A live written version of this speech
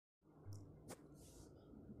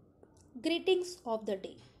Greetings of the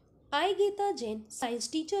day. I, Geeta Jain, science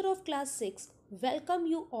teacher of class 6, welcome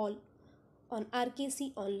you all on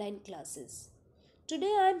RKC online classes.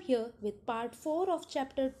 Today I am here with part 4 of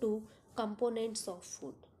chapter 2, components of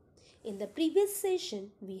food. In the previous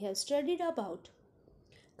session, we have studied about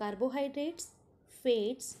carbohydrates,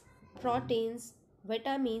 fats, proteins,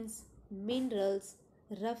 vitamins, minerals,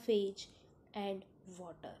 roughage, and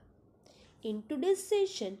water. In today's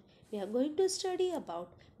session, we are going to study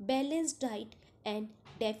about balanced diet and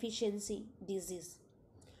deficiency disease.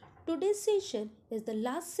 Today's session is the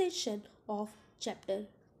last session of chapter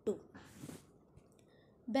 2.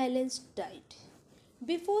 Balanced diet.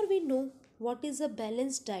 Before we know what is a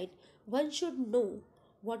balanced diet, one should know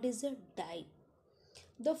what is a diet.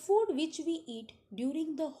 The food which we eat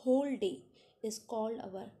during the whole day is called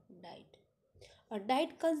our diet. A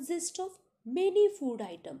diet consists of many food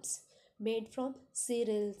items made from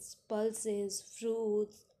cereals, pulses,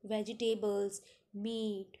 fruits, vegetables,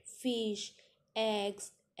 meat, fish,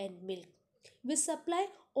 eggs, and milk. We supply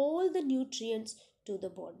all the nutrients to the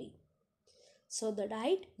body. So the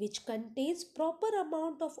diet which contains proper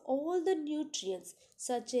amount of all the nutrients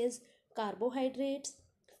such as carbohydrates,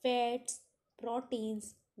 fats,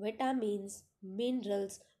 proteins, vitamins,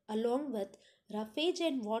 minerals along with roughage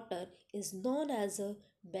and water is known as a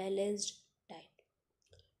balanced diet.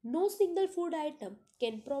 No single food item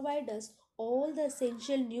can provide us all the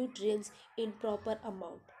essential nutrients in proper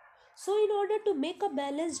amount. So, in order to make a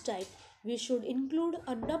balanced diet, we should include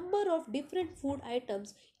a number of different food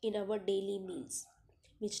items in our daily meals,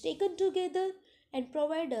 which taken together and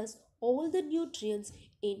provide us all the nutrients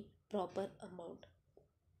in proper amount.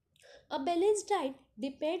 A balanced diet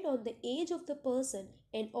depends on the age of the person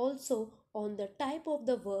and also on the type of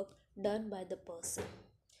the work done by the person.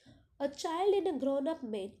 A child and a grown up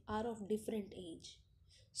man are of different age.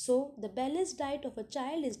 So, the balanced diet of a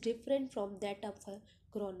child is different from that of a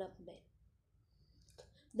grown up man.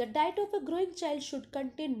 The diet of a growing child should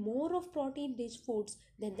contain more of protein rich foods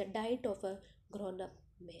than the diet of a grown up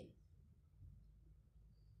man.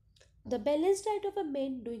 The balanced diet of a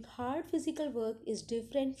man doing hard physical work is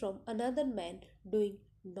different from another man doing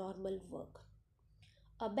normal work.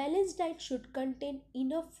 A balanced diet should contain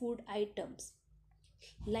enough food items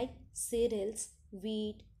like cereals,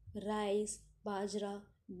 wheat, rice, bajra,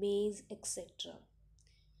 maize, etc.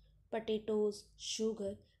 Potatoes,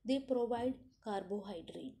 sugar, they provide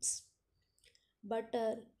carbohydrates.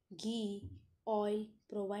 Butter, ghee, oil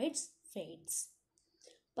provides fats.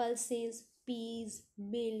 Pulses, peas,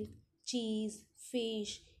 milk, cheese,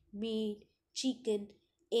 fish, meat, chicken,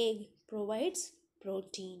 egg provides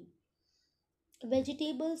protein.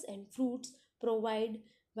 Vegetables and fruits provide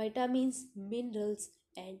vitamins, minerals,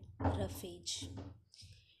 and roughage.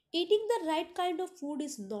 Eating the right kind of food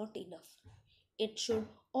is not enough. It should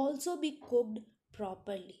also be cooked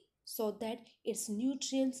properly so that its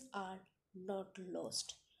nutrients are not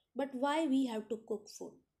lost. But why we have to cook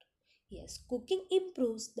food? Yes, cooking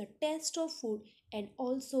improves the taste of food and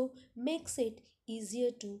also makes it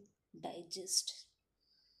easier to digest.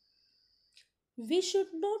 We should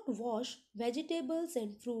not wash vegetables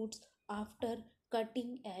and fruits after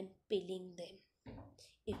cutting and peeling them.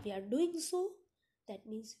 If we are doing so, that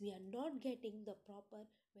means we are not getting the proper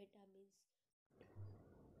vitamins.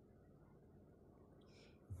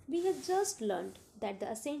 We have just learned that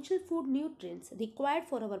the essential food nutrients required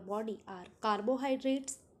for our body are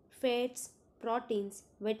carbohydrates, fats, proteins,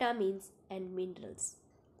 vitamins, and minerals.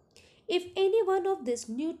 If any one of these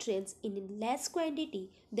nutrients in less quantity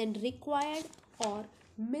than required or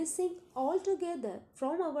missing altogether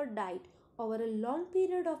from our diet over a long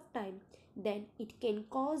period of time, then it can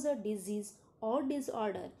cause a disease or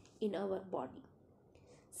disorder in our body.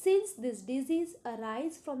 Since this disease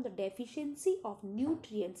arises from the deficiency of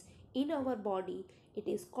nutrients in our body, it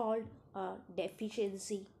is called a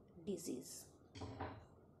deficiency disease.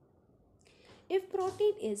 If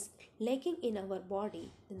protein is lacking in our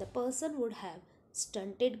body, then the person would have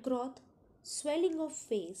stunted growth, swelling of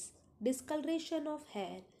face, discoloration of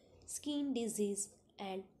hair, skin disease,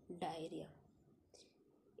 and diarrhea.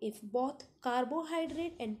 If both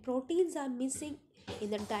carbohydrate and proteins are missing in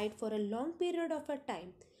the diet for a long period of a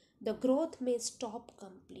time, the growth may stop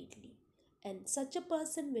completely, and such a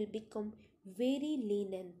person will become very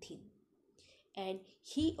lean and thin, and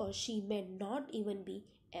he or she may not even be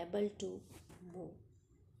able to move.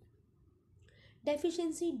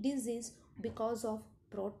 Deficiency disease because of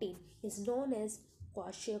protein is known as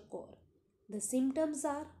kwashiorkor. The symptoms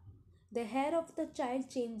are the hair of the child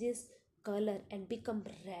changes color and become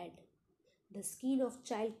red. The skin of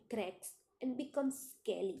child cracks and becomes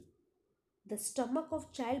scaly. The stomach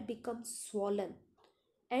of child becomes swollen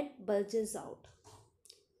and bulges out,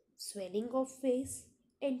 swelling of face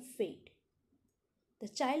and fate. The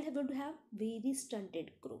child would have very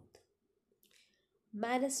stunted growth.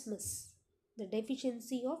 Marasmus, the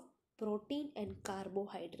deficiency of protein and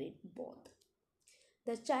carbohydrate both.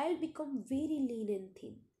 The child become very lean and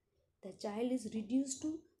thin. The child is reduced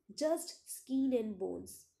to just skin and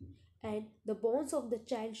bones, and the bones of the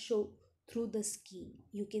child show through the skin.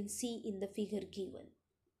 You can see in the figure given.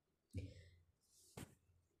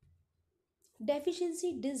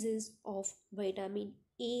 Deficiency disease of vitamin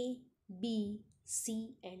A, B,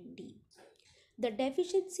 C, and D. The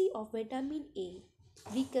deficiency of vitamin A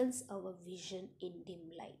weakens our vision in dim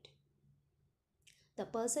light. The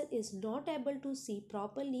person is not able to see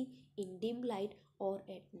properly in dim light or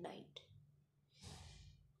at night.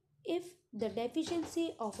 If the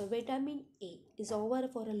deficiency of a vitamin A is over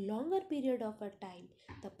for a longer period of a time,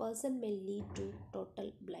 the person may lead to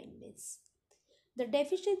total blindness. The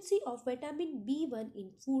deficiency of vitamin B1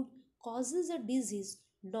 in food causes a disease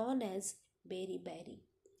known as beriberi.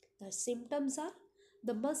 The symptoms are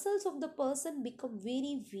the muscles of the person become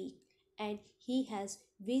very weak and he has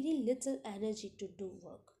very little energy to do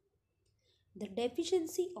work. The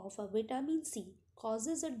deficiency of a vitamin C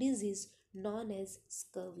causes a disease known as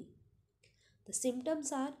scurvy. The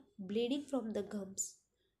symptoms are bleeding from the gums,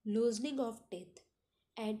 loosening of teeth,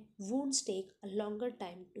 and wounds take a longer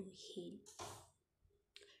time to heal.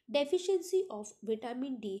 Deficiency of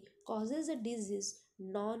vitamin D causes a disease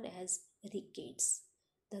known as rickets.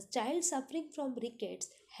 The child suffering from rickets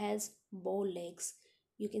has bow legs.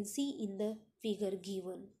 You can see in the figure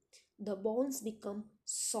given. The bones become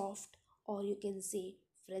soft, or you can say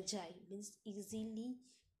fragile, means easily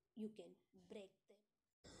you can break them.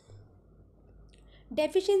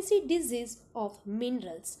 Deficiency disease of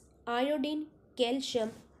minerals, iodine,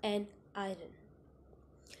 calcium, and iron.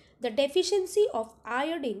 The deficiency of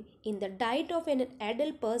iodine in the diet of an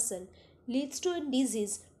adult person leads to a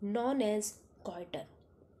disease known as goiter.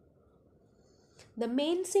 The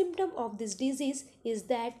main symptom of this disease is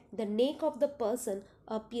that the neck of the person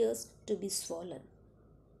appears to be swollen.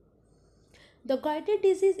 The goiter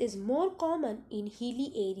disease is more common in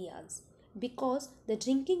hilly areas because the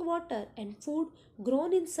drinking water and food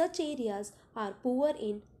grown in such areas are poor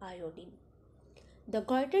in iodine. The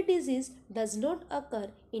goiter disease does not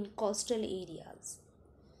occur in coastal areas,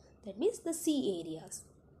 that means the sea areas,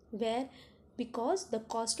 where because the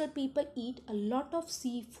coastal people eat a lot of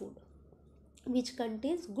seafood which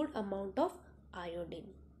contains good amount of iodine.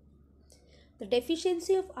 The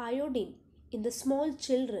deficiency of iodine in the small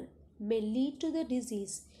children may lead to the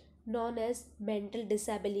disease known as mental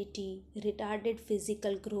disability, retarded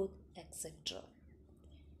physical growth, etc.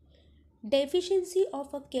 Deficiency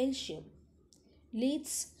of a calcium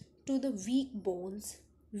leads to the weak bones,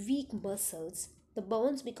 weak muscles. The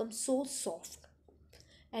bones become so soft,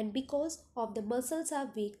 and because of the muscles are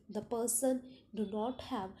weak, the person do not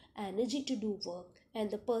have energy to do work and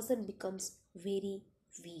the person becomes very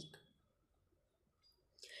weak.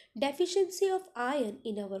 Deficiency of iron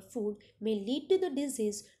in our food may lead to the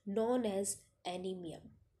disease known as anemia.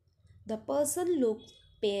 The person looks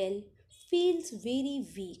pale, feels very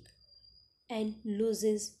weak, and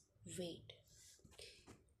loses weight.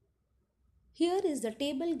 Here is the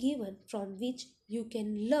table given from which you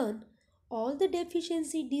can learn all the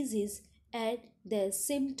deficiency disease and their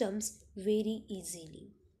symptoms very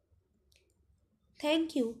easily.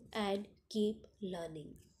 Thank you and keep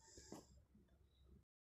learning.